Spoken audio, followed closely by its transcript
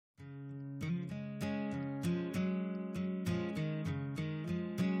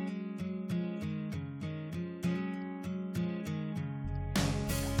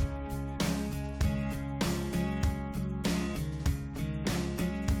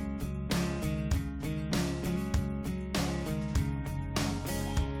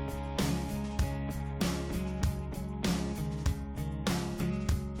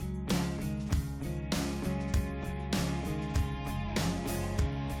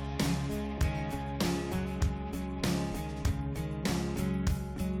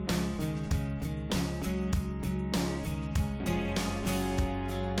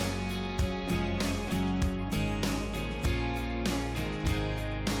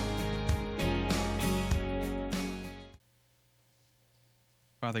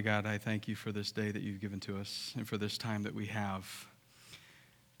Father God, I thank you for this day that you've given to us and for this time that we have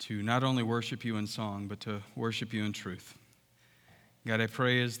to not only worship you in song, but to worship you in truth. God, I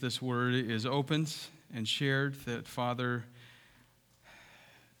pray as this word is opened and shared that, Father,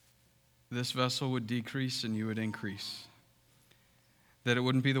 this vessel would decrease and you would increase. That it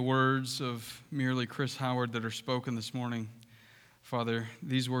wouldn't be the words of merely Chris Howard that are spoken this morning. Father,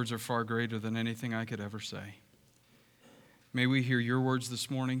 these words are far greater than anything I could ever say. May we hear your words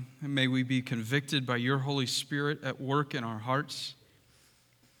this morning, and may we be convicted by your Holy Spirit at work in our hearts,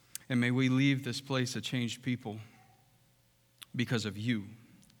 and may we leave this place a changed people because of you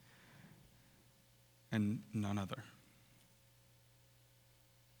and none other.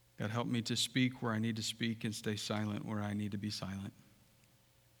 God, help me to speak where I need to speak and stay silent where I need to be silent.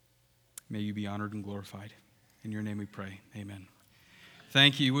 May you be honored and glorified. In your name we pray. Amen.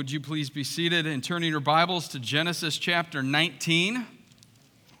 Thank you. Would you please be seated and turn in your Bibles to Genesis chapter 19.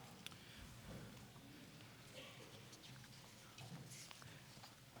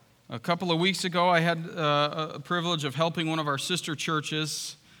 A couple of weeks ago, I had a privilege of helping one of our sister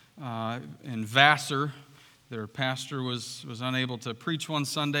churches in Vassar. Their pastor was unable to preach one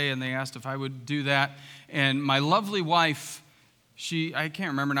Sunday, and they asked if I would do that. And my lovely wife, I can't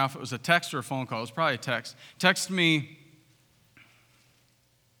remember now if it was a text or a phone call. It was probably a text. Texted me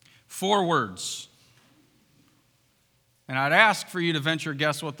 4 words. And I'd ask for you to venture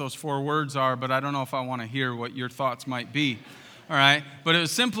guess what those 4 words are, but I don't know if I want to hear what your thoughts might be. All right? But it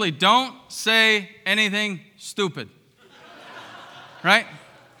was simply, don't say anything stupid. Right?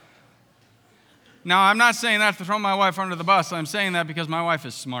 Now, I'm not saying that to throw my wife under the bus. I'm saying that because my wife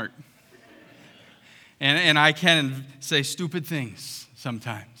is smart. And I can say stupid things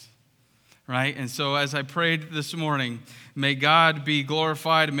sometimes. Right? And so as I prayed this morning, may God be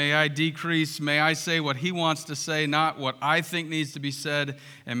glorified, may I decrease, may I say what he wants to say, not what I think needs to be said,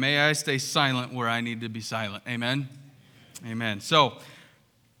 and may I stay silent where I need to be silent. Amen? Amen. So,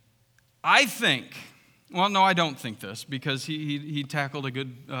 I don't think this, because he tackled a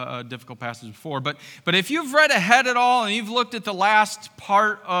good, difficult passage before. But if you've read ahead at all and you've looked at the last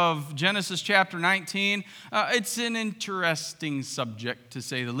part of Genesis chapter 19, it's an interesting subject, to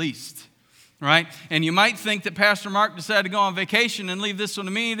say the least. Right? And you might think that Pastor Mark decided to go on vacation and leave this one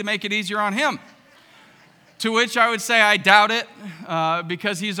to me to make it easier on him. To which I would say I doubt it,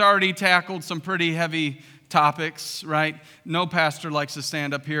 because he's already tackled some pretty heavy topics, right? No pastor likes to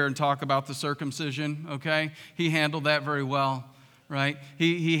stand up here and talk about the circumcision, okay? He handled that very well, right?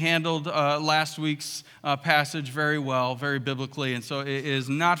 He handled last week's passage very well, very biblically, and so it is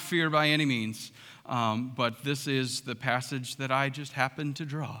not fear by any means, but this is the passage that I just happened to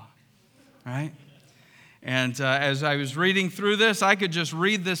draw. Right? And as I was reading through this, I could just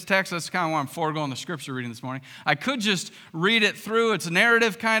read this text. That's kind of why I'm foregoing the scripture reading this morning. I could just read it through. It's a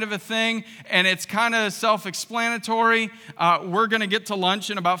narrative kind of a thing, and it's kind of self-explanatory. We're going to get to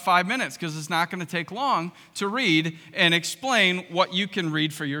lunch in about 5 minutes because it's not going to take long to read and explain what you can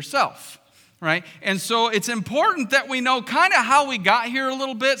read for yourself. Right? And so it's important that we know kind of how we got here a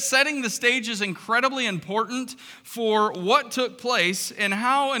little bit. Setting the stage is incredibly important for what took place and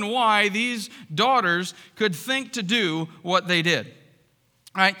how and why these daughters could think to do what they did.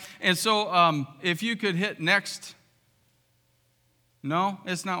 Right? And so if you could hit next. No,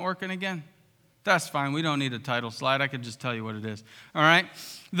 it's not working again. That's fine. We don't need a title slide. I could just tell you what it is. All right?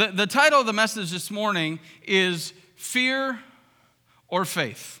 The title of the message this morning is Fear or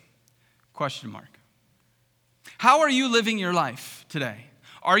Faith? Question mark. How are you living your life today?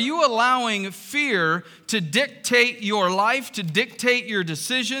 Are you allowing fear to dictate your life, to dictate your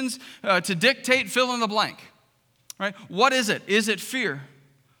decisions, to dictate fill in the blank? Right? What is it? Is it fear?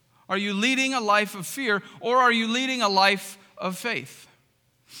 Are you leading a life of fear, or are you leading a life of faith?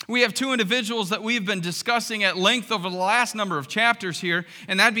 We have 2 individuals that we've been discussing at length over the last number of chapters here,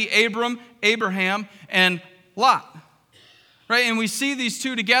 and that'd be Abraham, and Lot. Right? And we see these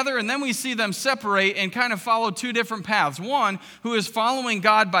 2 together, and then we see them separate and kind of follow 2 different paths. One who is following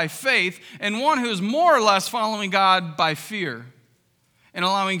God by faith, and one who is more or less following God by fear and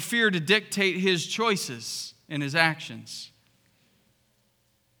allowing fear to dictate his choices and his actions.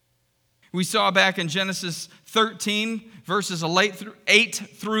 We saw back in Genesis 13, verses 8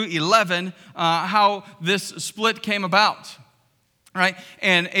 through 11, how this split came about. Right?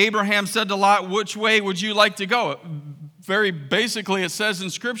 And Abraham said to Lot, which way would you like to go? Very basically, it says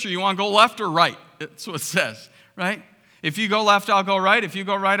in Scripture, you want to go left or right? That's what it says, right? If you go left, I'll go right. If you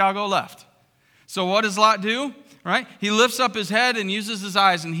go right, I'll go left. So what does Lot do? Right? He lifts up his head and uses his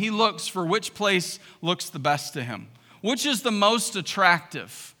eyes, and he looks for which place looks the best to him. Which is the most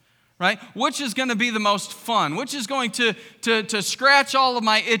attractive, right? Which is going to be the most fun? Which is going to scratch all of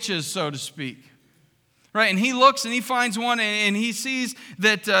my itches, so to speak? Right, and he looks and he finds one and he sees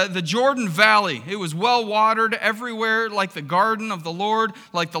that the Jordan Valley, it was well watered everywhere like the garden of the Lord,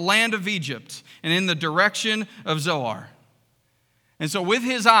 like the land of Egypt, and in the direction of Zoar. And so with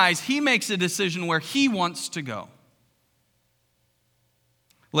his eyes, he makes a decision where he wants to go.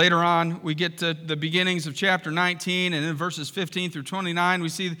 Later on, we get to the beginnings of chapter 19, and in verses 15 through 29, we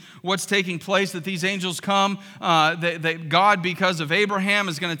see what's taking place, that these angels come, that God, because of Abraham,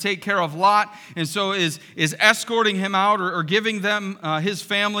 is going to take care of Lot, and so is escorting him out or giving them, his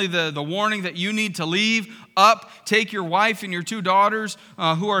family, the warning that you need to leave. Up, take your wife and your 2 daughters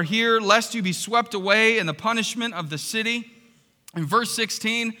who are here, lest you be swept away in the punishment of the city. In verse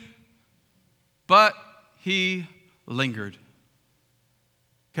 16, but he lingered.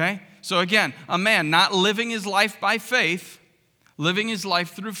 Okay? So again, a man not living his life by faith, living his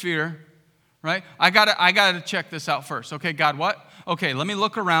life through fear, right? I gotta check this out first. Okay, God, what? Okay, let me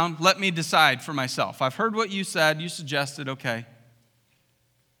look around. Let me decide for myself. I've heard what you said. You suggested, okay.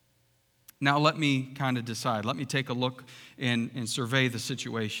 Now let me kind of decide. Let me take a look and survey the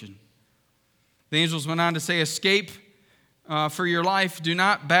situation. The angels went on to say, escape for your life. Do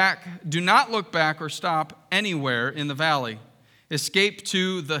not look back or stop anywhere in the valley. Escape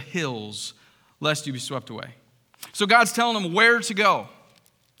to the hills, lest you be swept away. So God's telling them where to go.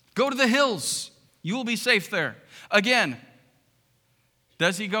 Go to the hills. You will be safe there. Again,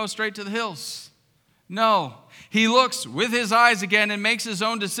 does he go straight to the hills? No. He looks with his eyes again and makes his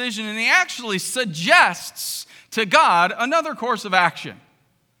own decision, and he actually suggests to God another course of action.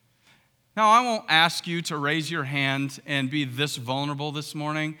 Now, I won't ask you to raise your hand and be this vulnerable this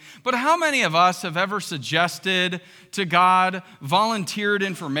morning, but how many of us have ever suggested to God, volunteered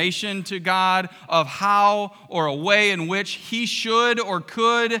information to God of how or a way in which he should or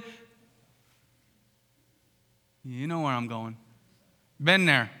could? You know where I'm going. Been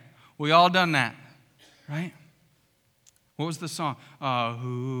there. We all done that, right? What was the song?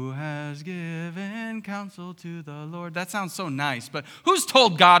 Who has given counsel to the Lord? That sounds so nice, but who's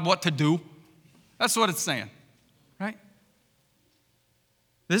told God what to do? That's what it's saying, right?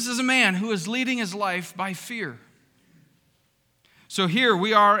 This is a man who is leading his life by fear. So here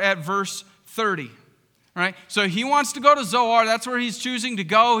we are at verse 30, right? So he wants to go to Zoar. That's where he's choosing to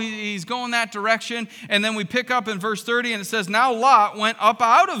go. He's going that direction. And then we pick up in verse 30, and it says, now Lot went up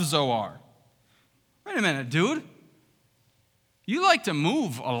out of Zoar. Wait a minute, dude. You like to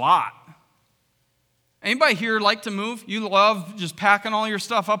move a lot. Anybody here like to move? You love just packing all your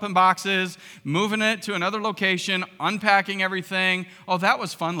stuff up in boxes, moving it to another location, unpacking everything. Oh, that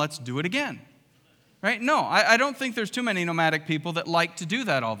was fun. Let's do it again. Right? No, I don't think there's too many nomadic people that like to do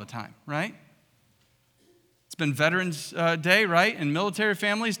that all the time, right? It's been Veterans Day, right? And military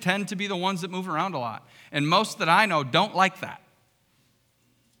families tend to be the ones that move around a lot. And most that I know don't like that.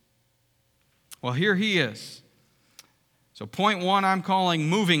 Well, here he is. So point 1, I'm calling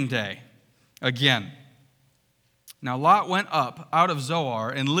moving day again. Now Lot went up out of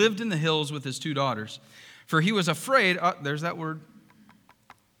Zoar and lived in the hills with his 2 daughters. For he was afraid, there's that word.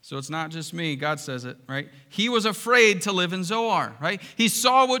 So it's not just me, God says it, right? He was afraid to live in Zoar, right? He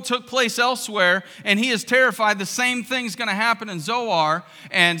saw what took place elsewhere, and he is terrified the same thing's going to happen in Zoar,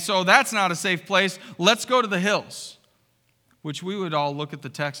 and so that's not a safe place. Let's go to the hills. Which we would all look at the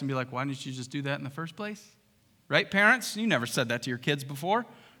text and be like, why didn't you just do that in the first place? Right, parents? You never said that to your kids before,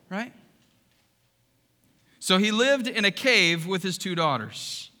 right? So he lived in a cave with his 2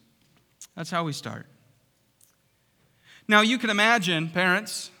 daughters. That's how we start. Now, you can imagine,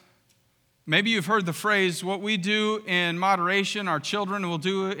 parents, maybe you've heard the phrase, what we do in moderation, our children will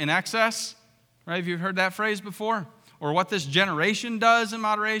do in excess. Right? Have you heard that phrase before? Or what this generation does in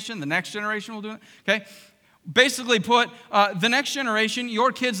moderation, the next generation will do it. Okay? Basically put, the next generation,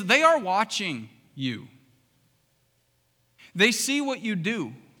 your kids, they are watching you. They see what you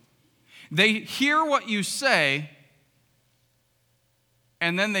do. They hear what you say,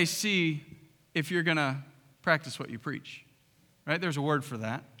 and then they see if you're going to practice what you preach. Right? There's a word for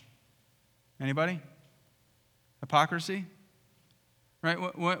that. Anybody? Hypocrisy? Right?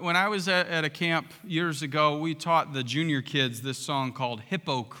 When I was at a camp years ago, we taught the junior kids this song called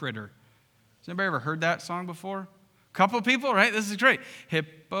Hippocritter. Has anybody ever heard that song before? Couple people, right? This is great.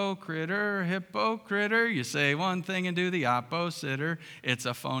 Hypocritter, hypocritter, you say one thing and do the opposite. It's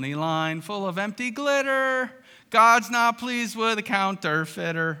a phony line full of empty glitter. God's not pleased with a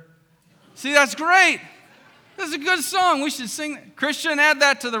counterfeiter. See, that's great. This is a good song. We should sing. Christian, add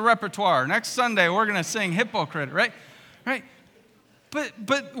that to the repertoire. Next Sunday, we're going to sing Hypocritter, right? Right?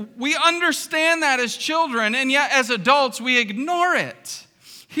 But we understand that as children, and yet as adults, we ignore it.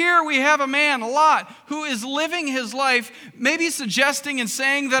 Here we have a man, Lot, who is living his life, maybe suggesting and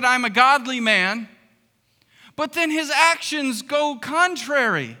saying that I'm a godly man, but then his actions go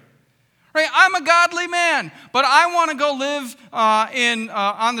contrary. Right? I'm a godly man, but I want to go live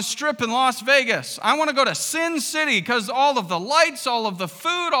on the Strip in Las Vegas. I want to go to Sin City because all of the lights, all of the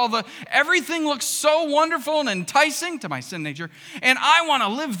food, everything looks so wonderful and enticing to my sin nature, and I want to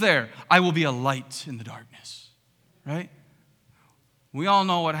live there. I will be a light in the darkness. Right? We all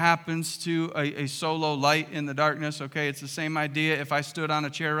know what happens to a solo light in the darkness, okay? It's the same idea. If I stood on a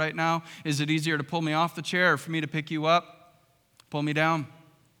chair right now, is it easier to pull me off the chair or for me to pick you up, pull me down?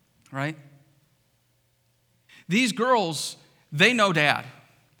 Right? These girls, they know Dad.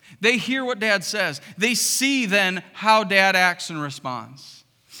 They hear what Dad says. They see then how Dad acts and responds.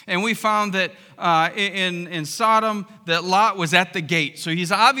 And we found that in Sodom that Lot was at the gate. So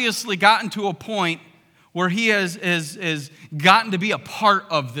he's obviously gotten to a point where he has gotten to be a part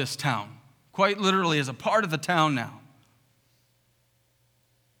of this town. Quite literally is a part of the town now.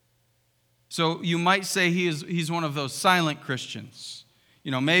 So you might say he's one of those silent Christians. You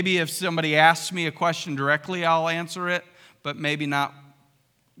know, maybe if somebody asks me a question directly, I'll answer it, but maybe not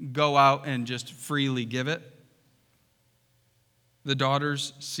go out and just freely give it. The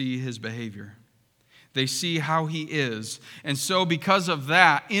daughters see his behavior. They see how he is. And so because of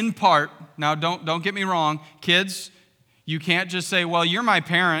that, in part, now don't get me wrong, kids, you can't just say, well, you're my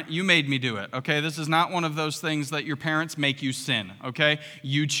parent, you made me do it, okay? This is not one of those things that your parents make you sin, okay?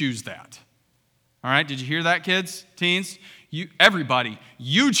 You choose that. All right, did you hear that, kids, teens? Everybody,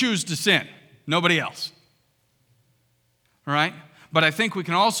 you choose to sin, nobody else. All right? But I think we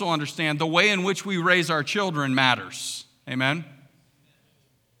can also understand the way in which we raise our children matters. Amen?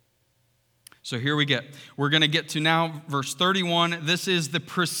 So here we're going to get to now verse 31. This is the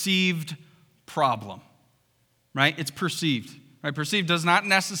perceived problem. Right? It's perceived. Right? Perceived does not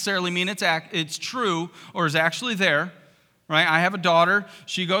necessarily mean it's true or is actually there. Right? I have a daughter.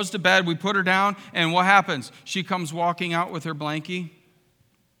 She goes to bed. We put her down. And what happens? She comes walking out with her blankie.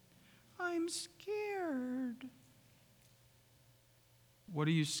 I'm scared. What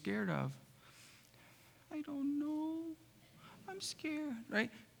are you scared of? I don't know. I'm scared. Right?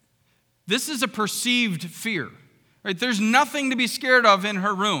 This is a perceived fear. Right? There's nothing to be scared of in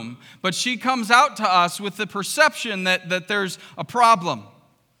her room. But she comes out to us with the perception that there's a problem.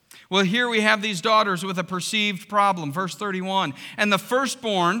 Well, here we have these daughters with a perceived problem. Verse 31, and the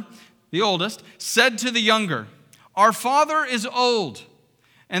firstborn, the oldest, said to the younger, our father is old,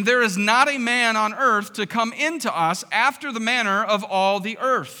 and there is not a man on earth to come into us after the manner of all the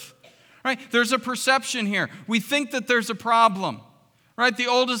earth. Right? There's a perception here. We think that there's a problem. Right? The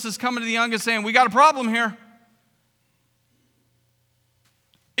oldest is coming to the youngest saying, we got a problem here.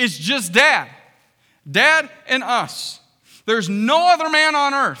 It's just Dad. Dad and us. There's no other man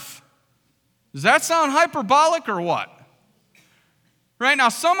on earth. Does that sound hyperbolic or what? Right now,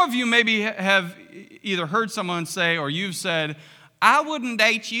 some of you maybe have either heard someone say or you've said, I wouldn't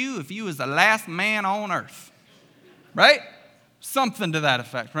date you if you was the last man on earth. Right? Something to that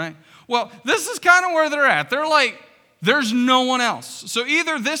effect, right? Well, this is kind of where they're at. They're like, there's no one else. So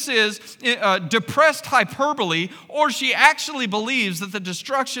either this is depressed hyperbole, or she actually believes that the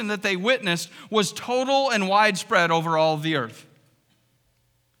destruction that they witnessed was total and widespread over all of the earth.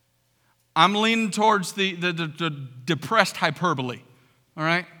 I'm leaning towards the depressed hyperbole, all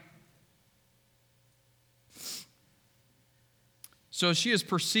right? So she is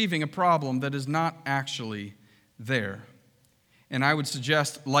perceiving a problem that is not actually there. And I would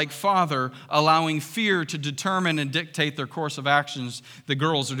suggest, like father, allowing fear to determine and dictate their course of actions, the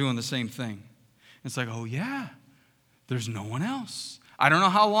girls are doing the same thing. It's like, oh yeah, there's no one else. I don't know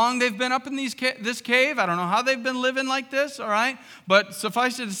how long they've been up in this cave. I don't know how they've been living like this, all right? But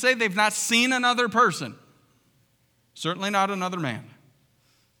suffice it to say, they've not seen another person. Certainly not another man.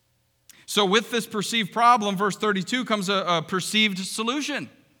 So with this perceived problem, verse 32 comes a perceived solution,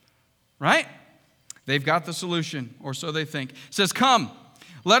 right? They've got the solution, or so they think. It says, come,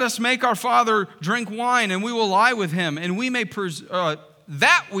 let us make our father drink wine, and we will lie with him, and we may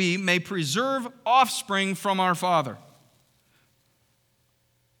that we may preserve offspring from our father.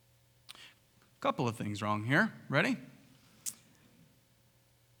 Couple of things wrong here. Ready?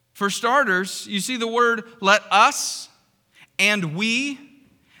 For starters, you see the word let us and we,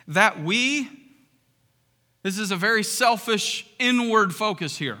 that we. This is a very selfish inward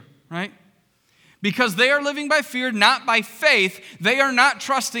focus here, right? Because they are living by fear, not by faith. They are not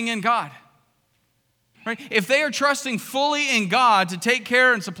trusting in God. Right? If they are trusting fully in God to take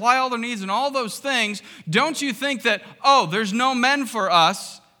care and supply all their needs and all those things, don't you think that, oh, there's no men for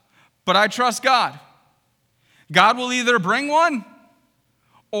us, but I trust God. God will either bring one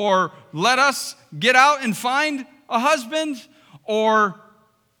or let us get out and find a husband, or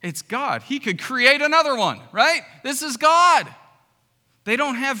it's God. He could create another one, right? This is God. They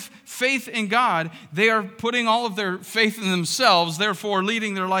don't have faith in God. They are putting all of their faith in themselves, therefore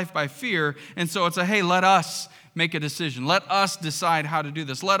leading their life by fear. And so it's hey, let us make a decision. Let us decide how to do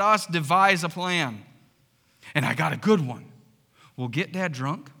this. Let us devise a plan. And I got a good one. We'll get Dad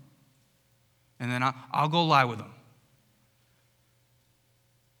drunk, and then I'll go lie with him.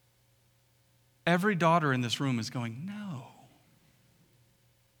 Every daughter in this room is going, no.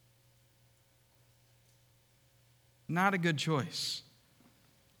 Not a good choice.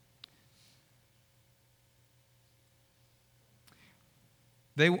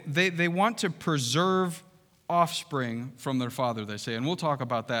 They want to preserve offspring from their father, they say. And we'll talk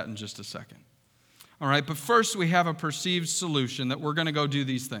about that in just a second. All right, but first we have a perceived solution that we're going to go do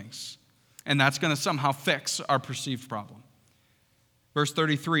these things. And that's going to somehow fix our perceived problem. Verse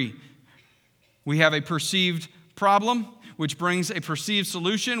 33, we have a perceived problem, which brings a perceived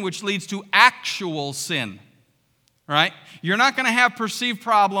solution, which leads to actual sin. All right? You're not going to have perceived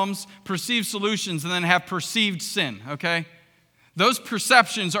problems, perceived solutions, and then have perceived sin, okay? Those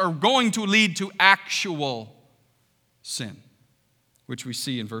perceptions are going to lead to actual sin, which we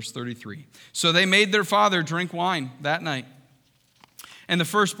see in verse 33. So they made their father drink wine that night. And the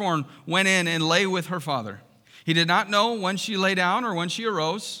firstborn went in and lay with her father. He did not know when she lay down or when she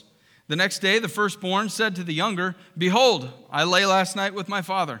arose. The next day the firstborn said to the younger, behold, I lay last night with my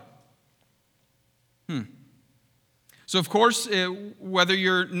father. So, of course, whether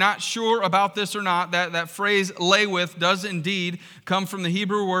you're not sure about this or not, that phrase lay with does indeed come from the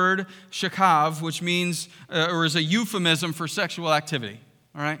Hebrew word shakav, which means, or is a euphemism for sexual activity.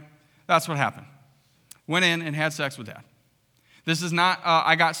 All right? That's what happened. Went in and had sex with Dad. This is not,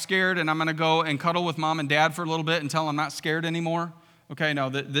 I got scared and I'm going to go and cuddle with Mom and Dad for a little bit until I'm not scared anymore. Okay, no,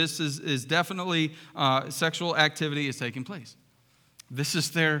 this is definitely sexual activity is taking place. This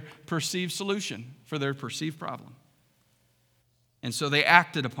is their perceived solution for their perceived problem. And so they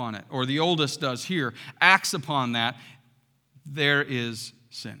acted upon it, or the oldest does here, acts upon that. There is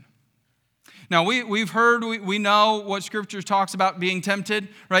sin. Now, we've heard, we know what Scripture talks about being tempted,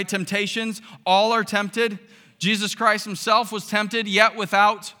 right? Temptations, all are tempted. Jesus Christ himself was tempted, yet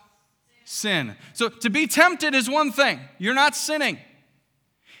without sin. So to be tempted is one thing. You're not sinning.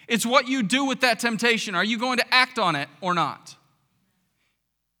 It's what you do with that temptation. Are you going to act on it or not?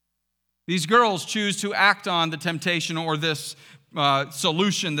 These girls choose to act on the temptation or this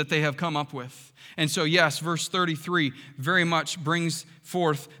solution that they have come up with. And so, yes, verse 33 very much brings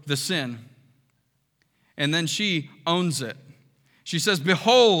forth the sin. And then she owns it. She says,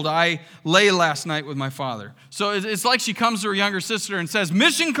 behold, I lay last night with my father. So it's like she comes to her younger sister and says,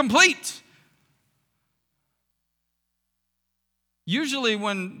 mission complete. Usually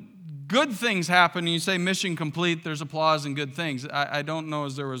when good things happen and you say mission complete, there's applause and good things. I don't know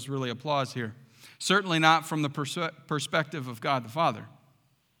as there was really applause here. Certainly not from the perspective of God the Father.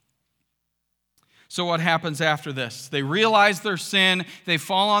 So what happens after this? They realize their sin, they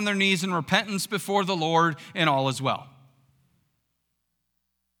fall on their knees in repentance before the Lord, and all is well.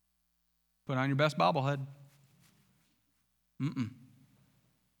 Put on your best bobblehead.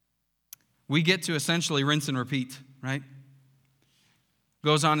 We get to essentially rinse and repeat, right?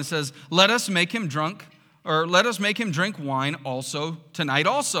 Goes on and says, let us make him drink wine also tonight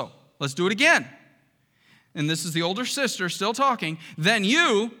also. Let's do it again. And this is the older sister still talking. Then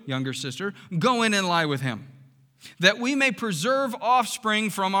you, younger sister, go in and lie with him, that we may preserve offspring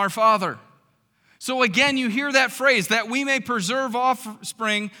from our father. So again, you hear that phrase, that we may preserve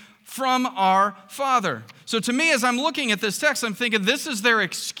offspring from our father. So to me, as I'm looking at this text, I'm thinking this is their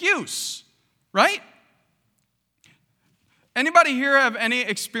excuse, right? Anybody here have any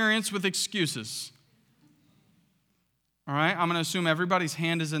experience with excuses? All right, I'm going to assume everybody's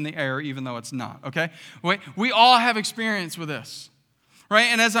hand is in the air, even though it's not, okay? We all have experience with this, right?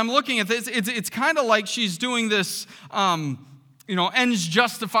 And as I'm looking at this, it's kind of like she's doing this, ends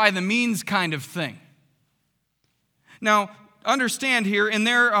justify the means kind of thing. Now, understand here, in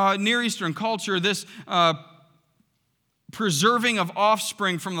their Near Eastern culture, this preserving of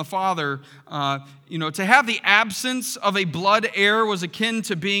offspring from the father, to have the absence of a blood heir was akin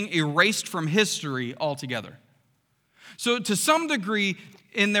to being erased from history altogether. So to some degree,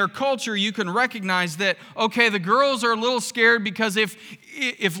 in their culture, you can recognize that, okay, the girls are a little scared because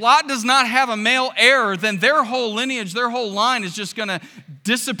if Lot does not have a male heir, then their whole lineage, their whole line is just going to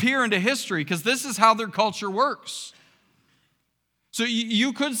disappear into history because this is how their culture works. So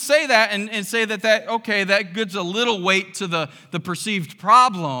you could say that and say that gives a little weight to the perceived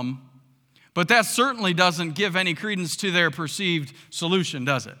problem, But that certainly doesn't give any credence to their perceived solution,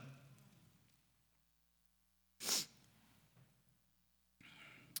 does it?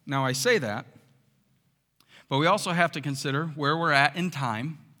 Now, I say that, but we also have to consider where we're at in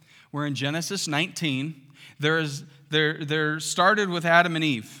time. We're in Genesis 19. They're started with Adam and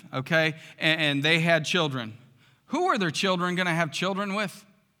Eve, okay? And they had children. Who are their children going to have children with?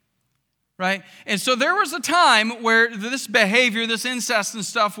 Right? And so there was a time where this behavior, this incest and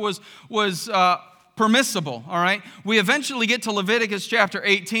stuff was permissible, all right? We eventually get to Leviticus chapter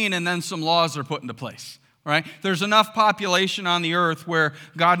 18, and then some laws are put into place, right? There's enough population on the earth where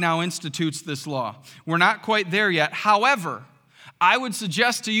God now institutes this law. We're not quite there yet. However, I would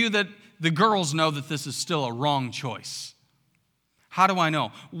suggest to you that the girls know that this is still a wrong choice. How do I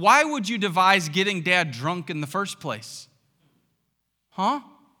know? Why would you devise getting dad drunk in the first place? Huh?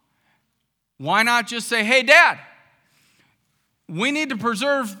 Why not just say, hey, Dad, we need to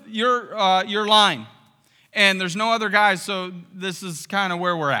preserve your line. And there's no other guys, so this is kind of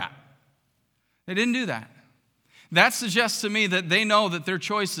where we're at. They didn't do that. That suggests to me that they know that their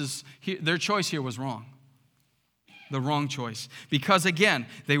choice here was wrong. The wrong choice. Because again,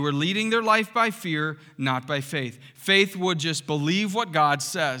 they were leading their life by fear, not by faith. Faith would just believe what God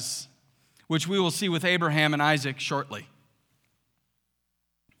says, which we will see with Abraham and Isaac shortly.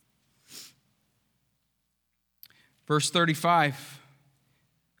 Verse 35,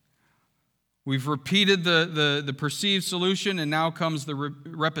 we've repeated the perceived solution, and now comes the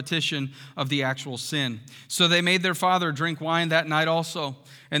repetition of the actual sin. So they made their father drink wine that night also,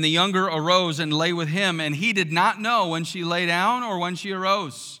 and the younger arose and lay with him, and he did not know when she lay down or when she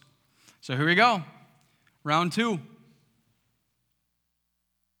arose. So here we go, round 2.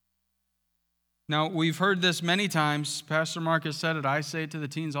 Now, we've heard this many times. Pastor Mark has said it. I say it to the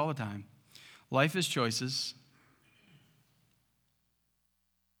teens all the time. Life is choices.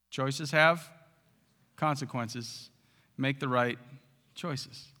 Choices have consequences. Make the right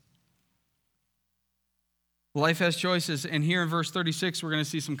choices. Life has choices, and here in verse 36, we're going to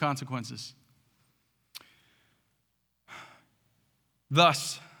see some consequences.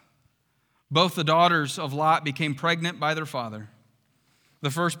 Thus, both the daughters of Lot became pregnant by their father. The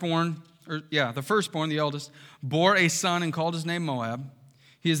firstborn, the eldest, bore a son and called his name Moab.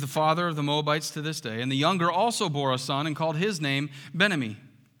 He is the father of the Moabites to this day. And the younger also bore a son and called his name Ben-ammi.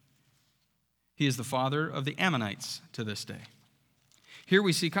 He is the father of the Ammonites to this day. Here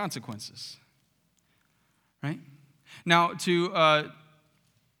we see consequences, right? Now, to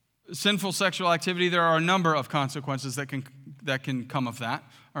sinful sexual activity, there are a number of consequences that can come of that,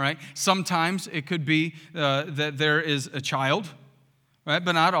 all right? Sometimes it could be that there is a child, right?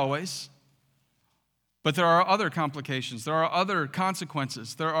 But not always. But there are other complications. There are other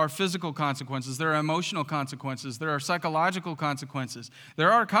consequences. There are physical consequences. There are emotional consequences. There are psychological consequences.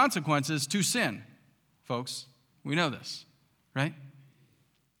 There are consequences to sin, folks. We know this, right?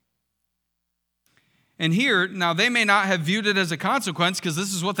 And here, now they may not have viewed it as a consequence because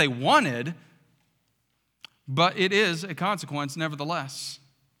this is what they wanted, but it is a consequence nevertheless.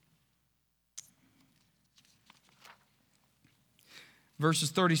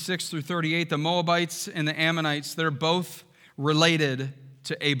 Verses 36 through 38, the Moabites and the Ammonites, they're both related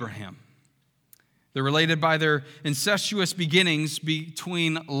to Abraham. They're related by their incestuous beginnings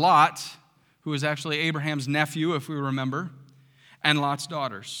between Lot, who is actually Abraham's nephew, if we remember, and Lot's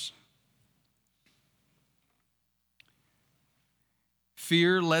daughters.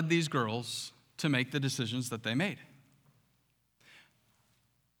 Fear led these girls to make the decisions that they made.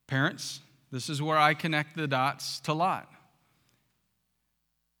 Parents, this is where I connect the dots to Lot.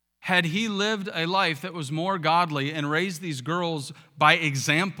 Had he lived a life that was more godly and raised these girls by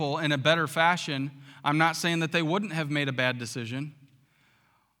example in a better fashion, I'm not saying that they wouldn't have made a bad decision,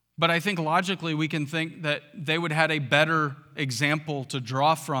 but I think logically we can think that they would have had a better example to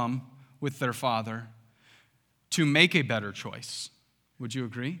draw from with their father to make a better choice. Would you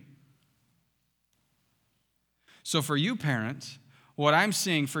agree? So for you parents, what I'm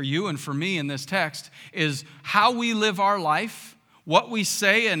seeing for you and for me in this text is how we live our life, what we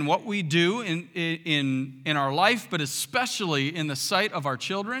say and what we do in our life, but especially in the sight of our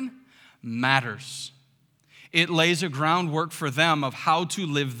children, matters. It lays a groundwork for them of how to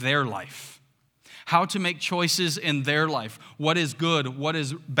live their life, how to make choices in their life, what is good, what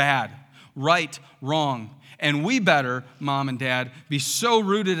is bad, right, wrong. And we better, mom and dad, be so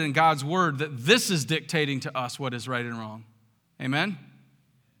rooted in God's word that this is dictating to us what is right and wrong. Amen?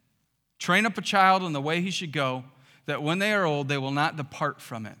 Train up a child in the way he should go, that when they are old, they will not depart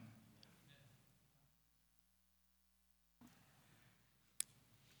from it.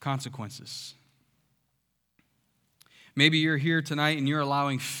 Consequences. Maybe you're here tonight and you're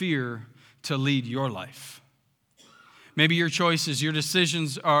allowing fear to lead your life. Maybe your choices, your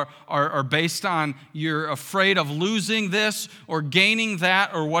decisions are based on you're afraid of losing this or gaining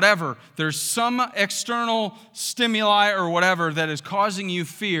that or whatever. There's some external stimuli or whatever that is causing you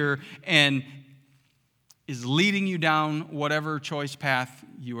fear and is leading you down whatever choice path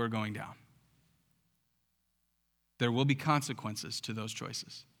you are going down. There will be consequences to those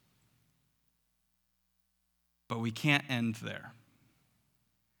choices. But we can't end there.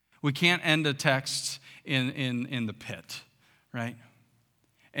 We can't end a text in the pit, right?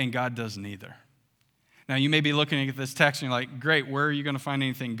 And God doesn't either. Now, you may be looking at this text and you're like, great, where are you going to find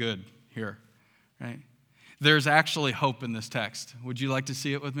anything good here, right? There's actually hope in this text. Would you like to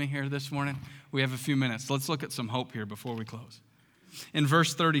see it with me here this morning? We have a few minutes. Let's look at some hope here before we close. In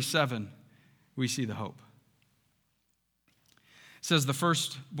verse 37, we see the hope. It says, the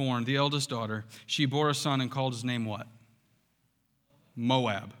firstborn, the eldest daughter, she bore a son and called his name what?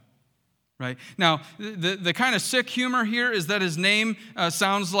 Moab. Right? Now, the kind of sick humor here is that his name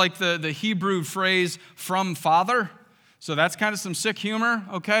sounds like the Hebrew phrase from father. So that's kind of some sick humor,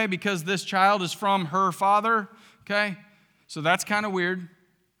 okay? Because this child is from her father, okay? So that's kind of weird.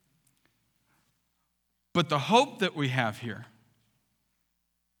 But the hope that we have here,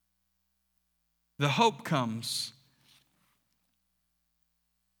 the hope comes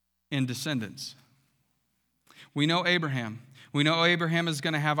in descendants. We know Abraham. We know Abraham is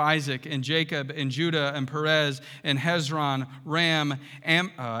going to have Isaac and Jacob and Judah and Perez and Hezron, Ram,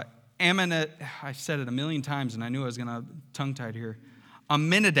 Amminadab. I said it a million times and I knew I was going to tongue-tied here.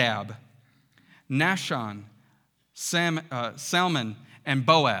 Amminadab, Nahshon, Salmon, and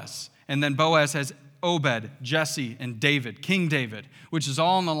Boaz. And then Boaz has Obed, Jesse, and David, King David, which is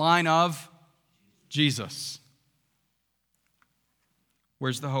all in the line of Jesus.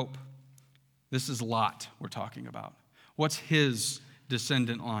 Where's the hope? This is Lot we're talking about. What's his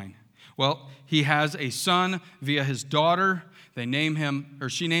descendant line? Well, he has a son via his daughter. They name him, or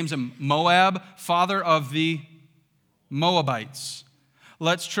she names him Moab, father of the Moabites.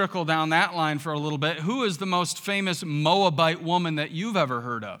 Let's trickle down that line for a little bit. Who is the most famous Moabite woman that you've ever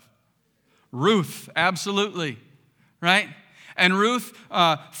heard of? Ruth, absolutely, right? And Ruth,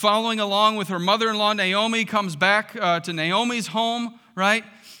 following along with her mother-in-law Naomi, comes back to Naomi's home, right?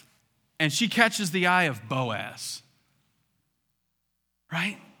 And she catches the eye of Boaz,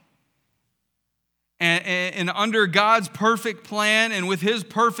 right? And under God's perfect plan and with his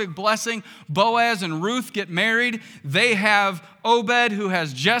perfect blessing, Boaz and Ruth get married. They have Obed, who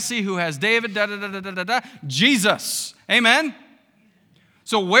has Jesse, who has David, Jesus. Amen?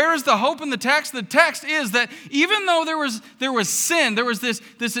 So where is the hope in the text? The text is that even though there was sin, there was this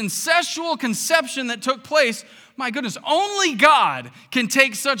incestual conception that took place, my goodness, only God can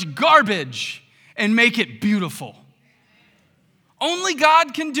take such garbage and make it beautiful. Only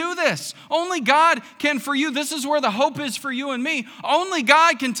God can do this. Only God can for you. This is where the hope is for you and me. Only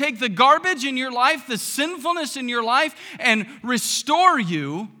God can take the garbage in your life, the sinfulness in your life, and restore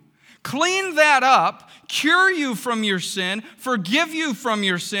you, clean that up, cure you from your sin, forgive you from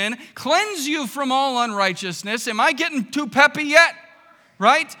your sin, cleanse you from all unrighteousness. Am I getting too peppy yet?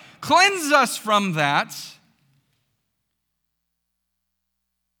 Right? Cleanse us from that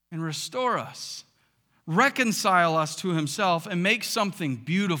and restore us. Reconcile us to himself and make something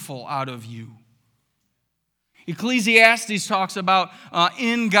beautiful out of you. Ecclesiastes talks about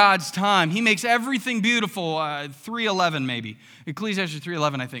in God's time. He makes everything beautiful. 3:11 maybe. Ecclesiastes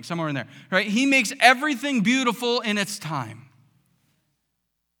 3:11, I think, somewhere in there. Right? He makes everything beautiful in its time.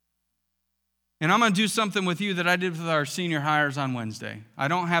 And I'm going to do something with you that I did with our senior hires on Wednesday. I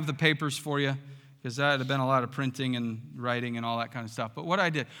don't have the papers for you, because that had been a lot of printing and writing and all that kind of stuff. But what I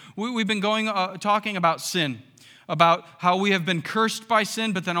did, we've been talking about sin, about how we have been cursed by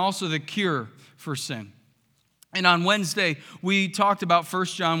sin, but then also the cure for sin. And on Wednesday, we talked about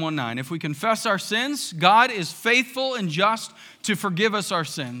 1 John 1:9. If we confess our sins, God is faithful and just to forgive us our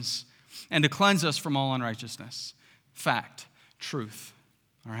sins and to cleanse us from all unrighteousness. Fact, truth,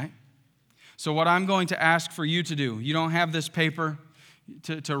 all right? So what I'm going to ask for you to do, you don't have this paper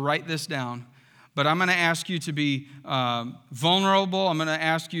to write this down, but I'm going to ask you to be vulnerable. I'm going to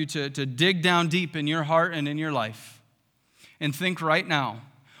ask you to dig down deep in your heart and in your life and think right now,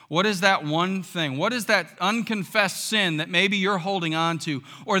 what is that one thing? What is that unconfessed sin that maybe you're holding on to,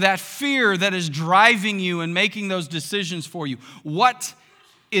 or that fear that is driving you and making those decisions for you? What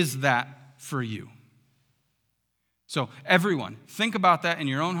is that for you? So everyone, think about that in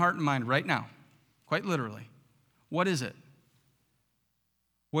your own heart and mind right now, quite literally. What is it?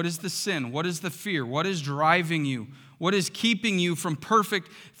 What is the sin? What is the fear? What is driving you? What is keeping you from perfect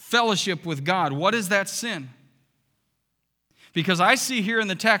fellowship with God? What is that sin? Because I see here in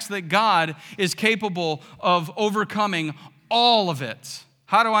the text that God is capable of overcoming all of it.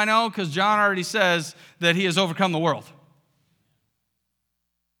 How do I know? Because John already says that he has overcome the world.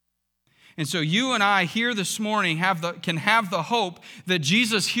 And so you and I here this morning can have the hope that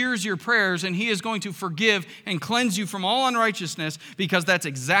Jesus hears your prayers and he is going to forgive and cleanse you from all unrighteousness, because that's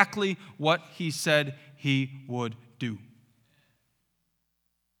exactly what he said he would do.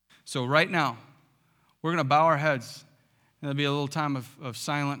 So right now, we're going to bow our heads, and there'll be a little time of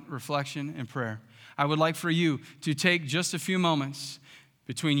silent reflection and prayer. I would like for you to take just a few moments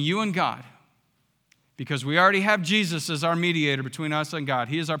between you and God, because we already have Jesus as our mediator between us and God.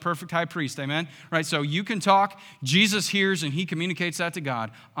 He is our perfect high priest, amen? Right, so you can talk, Jesus hears, and he communicates that to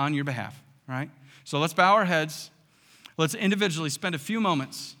God on your behalf, right? So let's bow our heads. Let's individually spend a few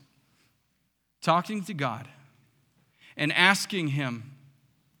moments talking to God and asking him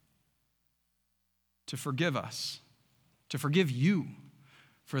to forgive us, to forgive you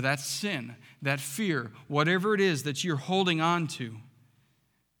for that sin, that fear, whatever it is that you're holding on to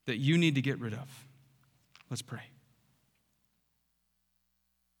that you need to get rid of. Let's pray.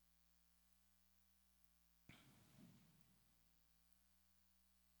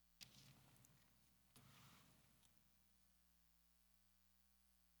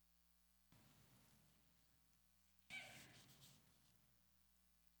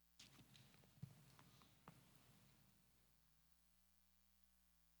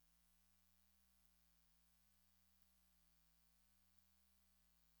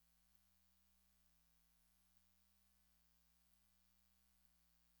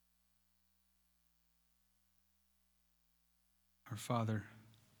 Our Father,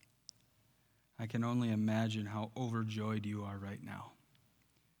 I can only imagine how overjoyed you are right now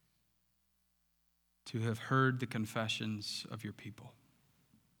to have heard the confessions of your people.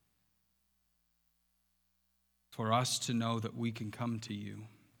 For us to know that we can come to you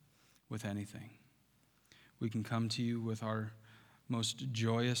with anything. We can come to you with our most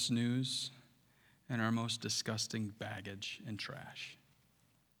joyous news and our most disgusting baggage and trash.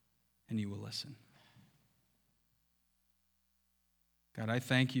 And you will listen. God, I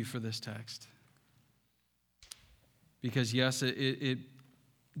thank you for this text. Because yes, it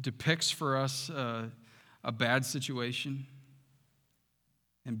depicts for us a bad situation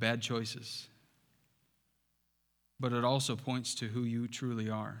and bad choices. But it also points to who you truly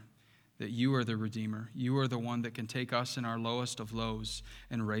are. That you are the Redeemer. You are the one that can take us in our lowest of lows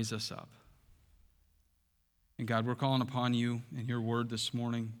and raise us up. And God, we're calling upon you in your word this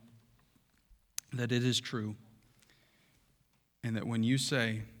morning that it is true. And that when you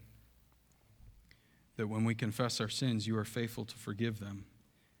say that when we confess our sins, you are faithful to forgive them,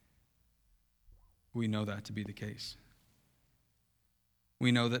 we know that to be the case.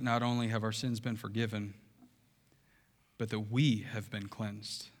 We know that not only have our sins been forgiven, but that we have been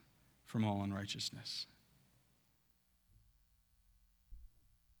cleansed from all unrighteousness.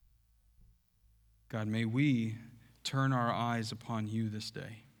 God, may we turn our eyes upon you this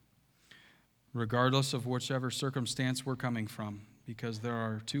day, regardless of whichever circumstance we're coming from, because there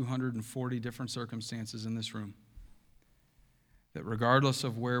are 240 different circumstances in this room, that regardless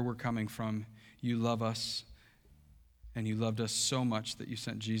of where we're coming from, you love us, and you loved us so much that you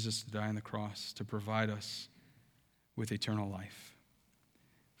sent Jesus to die on the cross to provide us with eternal life.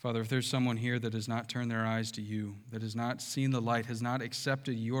 Father, if there's someone here that has not turned their eyes to you, that has not seen the light, has not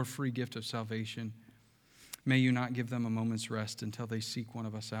accepted your free gift of salvation, may you not give them a moment's rest until they seek one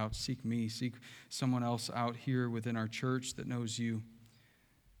of us out. Seek me, seek someone else out here within our church that knows you,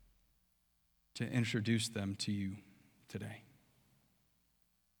 to introduce them to you today.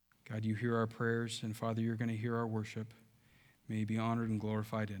 God, you hear our prayers, and Father, you're going to hear our worship. May you be honored and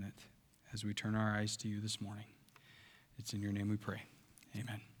glorified in it as we turn our eyes to you this morning. It's in your name we pray.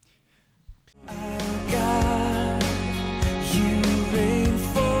 Amen.